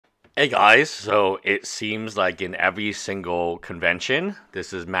Hey guys, so it seems like in every single convention,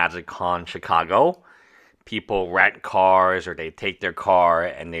 this is MagicCon Chicago, people rent cars or they take their car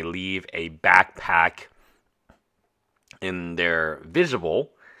and they leave a backpack in their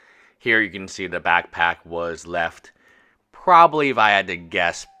visible. Here you can see the backpack was left, probably if I had to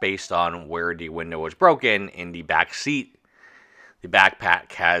guess based on where the window was broken, in the back seat. The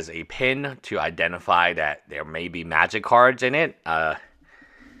backpack has a pin to identify that there may be magic cards in it.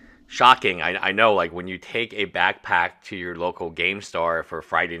 Shocking. I know, like, when you take a backpack to your local game store for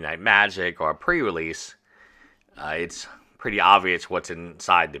Friday Night Magic or a pre-release, it's pretty obvious what's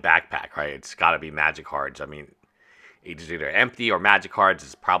inside the backpack, right? It's got to be magic cards. I mean, it's either empty or magic cards.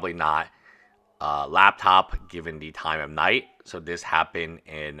 It's probably not laptop given the time of night. So this happened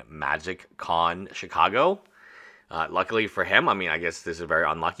in MagicCon Chicago. Luckily for him, I mean, I guess this is very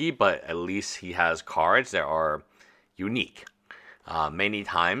unlucky, but at least he has cards that are unique. Many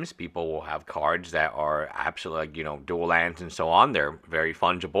times people will have cards that are absolutely, like, dual lands and so on. They're very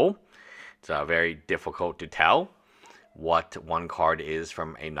fungible. It's very difficult to tell what one card is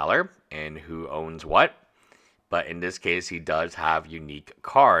from another and who owns what. But in this case, he does have unique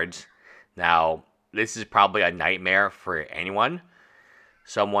cards. Now, this is probably a nightmare for anyone.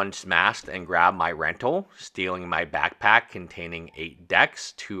 Someone smashed and grabbed my rental, stealing my backpack containing 8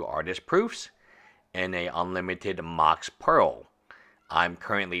 decks, 2 artist proofs, and a unlimited Mox Pearl. I'm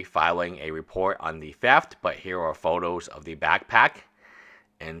currently filing a report on the theft, but here are photos of the backpack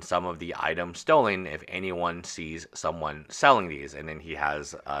and some of the items stolen if anyone sees someone selling these. And then he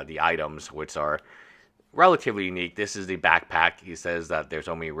has the items, which are relatively unique. This is the backpack. He says that there's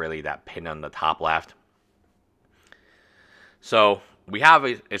only really that pin on the top left. So we have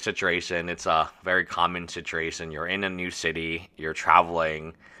a situation. It's a very common situation. You're in a new city. You're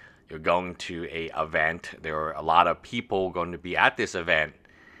traveling. You're going to a event. There are a lot of people going to be at this event.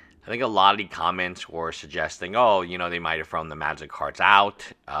 I think a lot of the comments were suggesting, oh, they might have thrown the magic cards out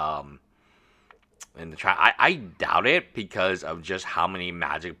in the trash. I doubt it because of just how many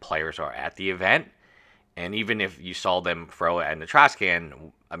magic players are at the event. And even if you saw them throw it in the trash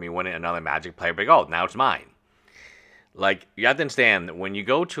can, I mean, wouldn't another magic player be like, oh, now it's mine? Like, you have to understand, when you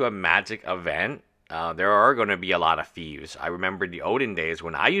go to a magic event, there are going to be a lot of thieves. I remember the olden days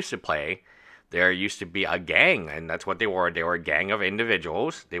when I used to play, there used to be a gang, and that's what they were. They were a gang of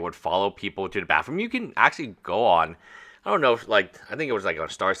individuals. They would follow people to the bathroom. You can actually go on, I don't know, I think it was like a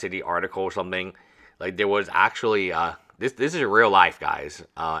Star City article or something. Like, there was actually, this is real life, guys.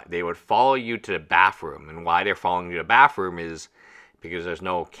 They would follow you to the bathroom, and why they're following you to the bathroom is because there's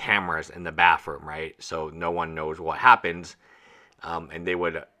no cameras in the bathroom, right? So no one knows what happens, and they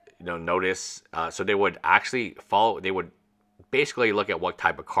would notice, so they would actually they would basically look at what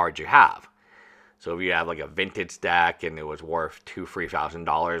type of cards you have. So if you have like a vintage deck and it was worth $2,000, $3,000,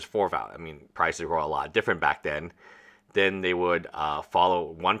 $4,000, I mean, prices were a lot different back then they would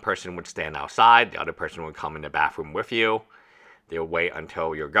follow. One person would stand outside, the other person would come in the bathroom with you. They would wait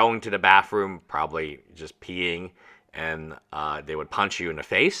until you're going to the bathroom, probably just peeing, and they would punch you in the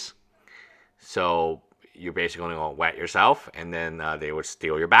face. So you're basically going to wet yourself, and then they would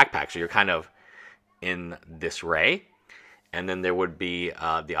steal your backpack. So you're kind of in disarray. And then there would be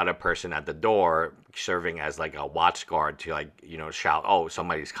the other person at the door serving as like a watch guard to shout, oh,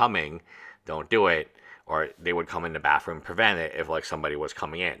 somebody's coming, don't do it. Or they would come in the bathroom and prevent it if like somebody was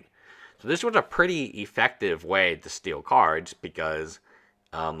coming in. So this was a pretty effective way to steal cards because,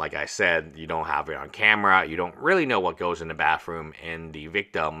 like I said, you don't have it on camera. You don't really know what goes in the bathroom, and the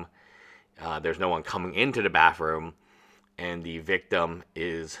victim, there's no one coming into the bathroom, and the victim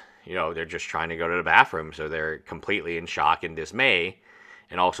is, they're just trying to go to the bathroom, so they're completely in shock and dismay,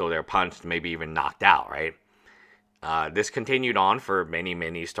 and also they're punched, maybe even knocked out, right? This continued on for many,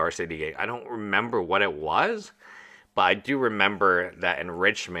 many Star City games. I don't remember what it was, but I do remember that in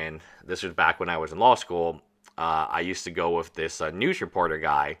Richmond, this was back when I was in law school, I used to go with this news reporter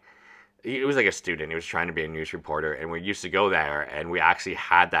guy. He was like a student. He was trying to be a news reporter, and we used to go there, and we actually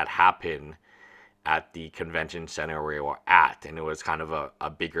had that happen at the convention center where we were at, and it was kind of a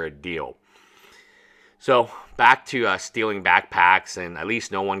bigger deal. So back to stealing backpacks, and at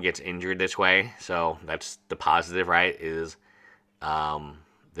least no one gets injured this way. So that's the positive, right? Is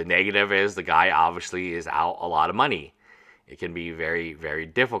the negative is the guy obviously is out a lot of money. It can be very, very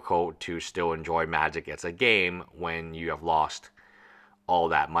difficult to still enjoy Magic as a game when you have lost all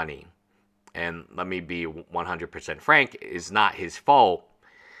that money. And let me be 100% frank, it's not his fault.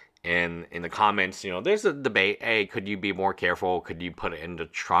 And in the comments, there's a debate. Hey, could you be more careful? Could you put it in the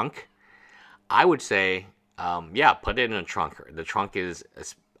trunk? I would say, yeah, put it in a trunk. The trunk is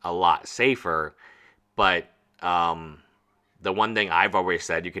a lot safer, but the one thing I've always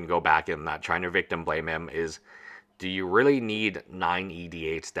said, you can go back and I'm not trying to victim blame him, is do you really need 9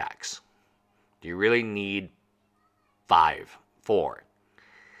 EDH stacks? Do you really need 5, 4?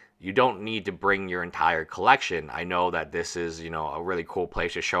 You don't need to bring your entire collection. I know that this is, a really cool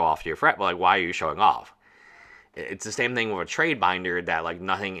place to show off to your friend, but like, why are you showing off? It's the same thing with a trade binder, that like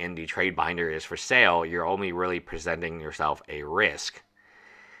nothing in the trade binder is for sale. You're only really presenting yourself a risk.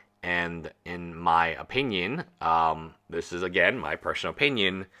 And in my opinion, this is again my personal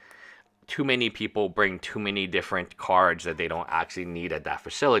opinion, too many people bring too many different cards that they don't actually need at that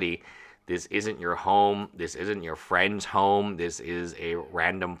facility. This isn't your home. This isn't your friend's home. This is a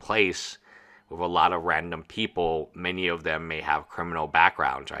random place with a lot of random people. Many of them may have criminal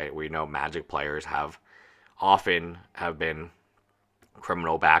backgrounds, right? We know Magic players often have been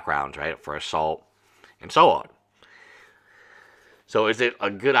criminal backgrounds, right, for assault and so on. So is it a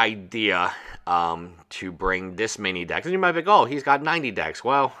good idea to bring this many decks? And you might be like, oh, he's got 90 decks.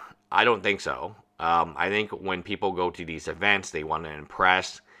 Well, I don't think so. I think when people go to these events, they want to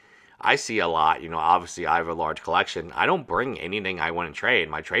impress. I see a lot, obviously I have a large collection. I don't bring anything I want to trade.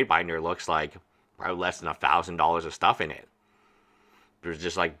 My trade binder looks like probably less than $1,000 of stuff in it. There's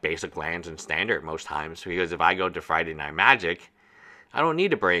just like basic lands and standard most times, because if I go to Friday Night Magic, I don't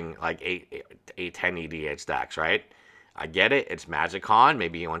need to bring like 10 EDH decks, right? I get it, it's MagicCon,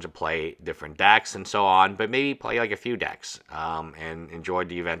 maybe you want to play different decks and so on, but maybe play like a few decks and enjoy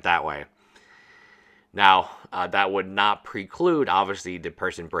the event that way. Now, that would not preclude, obviously, the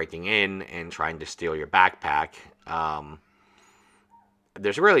person breaking in and trying to steal your backpack.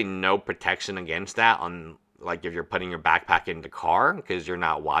 There's really no protection against that on, like, if you're putting your backpack in the car, because you're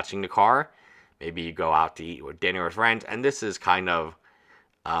not watching the car. Maybe you go out to eat with dinner with friends, and this is kind of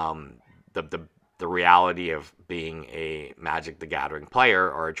the reality of being a Magic the Gathering player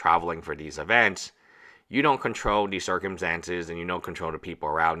or traveling for these events. You don't control the circumstances, and you don't control the people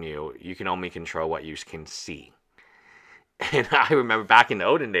around you. You can only control what you can see. And I remember back in the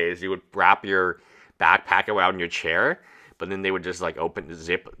olden days, you would wrap your backpack around your chair, but then they would just like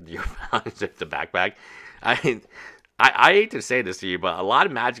zip the backpack. I hate to say this to you, but a lot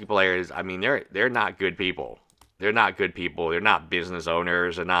of Magic players, I mean, they're not good people. They're not good people. They're not business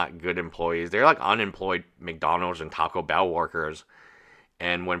owners. They're not good employees. They're like unemployed McDonald's and Taco Bell workers.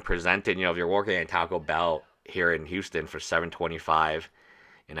 And when presented, if you're working at Taco Bell here in Houston for $7.25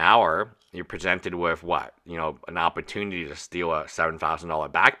 an hour, you're presented with what? An opportunity to steal a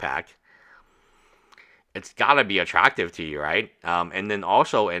 $7,000 backpack. It's got to be attractive to you, right? And then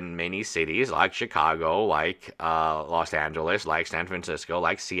also in many cities like Chicago, like Los Angeles, like San Francisco,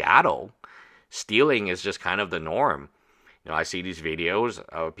 like Seattle, stealing is just kind of the norm. I see these videos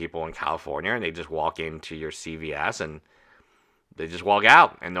of people in California, and they just walk into your CVS and they just walk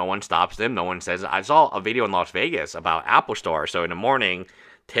out, and no one stops them. No one says. I saw a video in Las Vegas about Apple Store. So in the morning,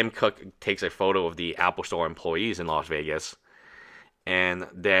 Tim Cook takes a photo of the Apple Store employees in Las Vegas. And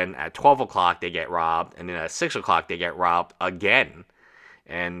then at 12 o'clock, they get robbed. And then at 6 o'clock, they get robbed again.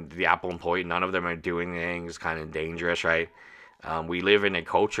 And the Apple employee, none of them are doing anything. It's kind of dangerous, right? We live in a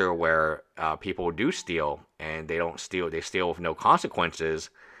culture where people do steal, and they don't steal. They steal with no consequences.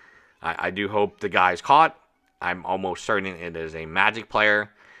 I do hope the guy's caught. I'm almost certain it is a Magic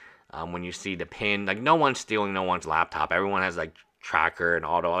player. When you see the pin, like, no one's stealing no one's laptop. Everyone has like tracker and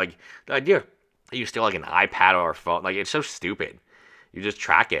auto. Like, the idea that you steal like an iPad or a phone, like, it's so stupid. You just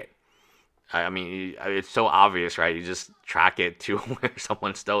track it. I mean, it's so obvious, right? You just track it to where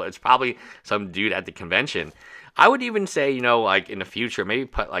someone stole it. It's probably some dude at the convention. I would even say, like in the future, maybe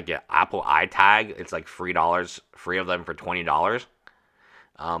put like an Apple iTag. It's like $3, free of them for $20.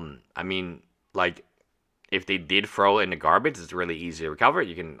 I mean, like, if they did throw it in the garbage, it's really easy to recover.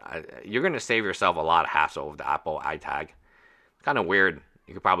 You're going to save yourself a lot of hassle with the Apple iTag. It's kind of weird.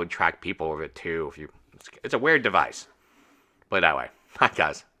 You could probably track people with it too. It's a weird device. Put it that way. Hi,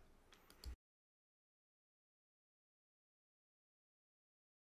 guys.